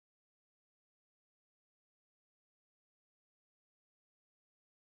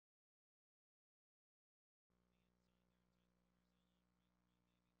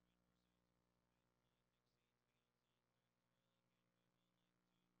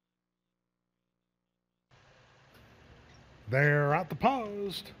They're at the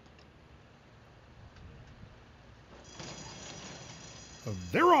post.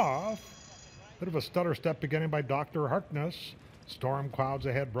 They're off. Bit of a stutter step beginning by Dr. Harkness. Storm Clouds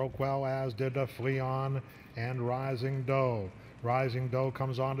ahead broke well, as did Fleon and Rising Doe. Rising Doe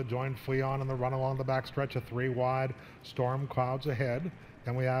comes on to join Fleon in the run along the backstretch of 3 wide. Storm Clouds ahead.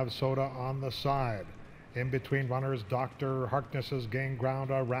 Then we have Soda on the side. In between runners, Dr. Harkness has gained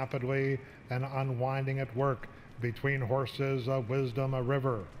ground rapidly and unwinding at work. Between horses, Wisdom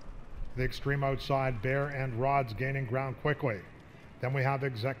River. The extreme outside, Bear and Rod's gaining ground quickly. Then we have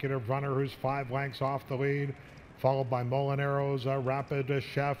Executive Runner, who's 5 lengths off the lead, followed by Molinero's Rapid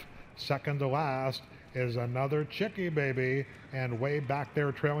Chef. Second to last is Another Chickie Baby, and way back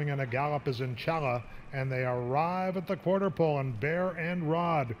there trailing in a gallop is Incella, and they arrive at the quarter pole, and Bear and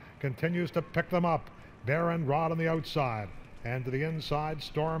Rod continues to pick them up. Bear and Rod on the outside, and to the inside,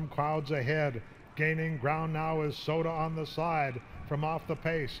 Storm Clouds ahead. Gaining ground now is Soda on the side from off the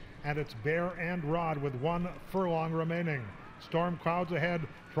pace, and it's Bear and Rod with 1 furlong remaining. Storm Clouds ahead,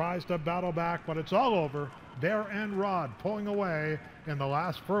 tries to battle back, but it's all over. Bear and Rod pulling away in the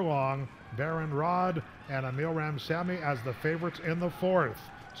last furlong. Bear and Rod and Emil Ramsamy as the favorites in the 4th.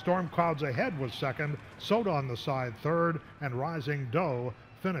 Storm Clouds ahead was second, Soda on the side third, and Rising Doe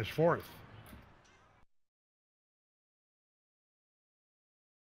finished 4th.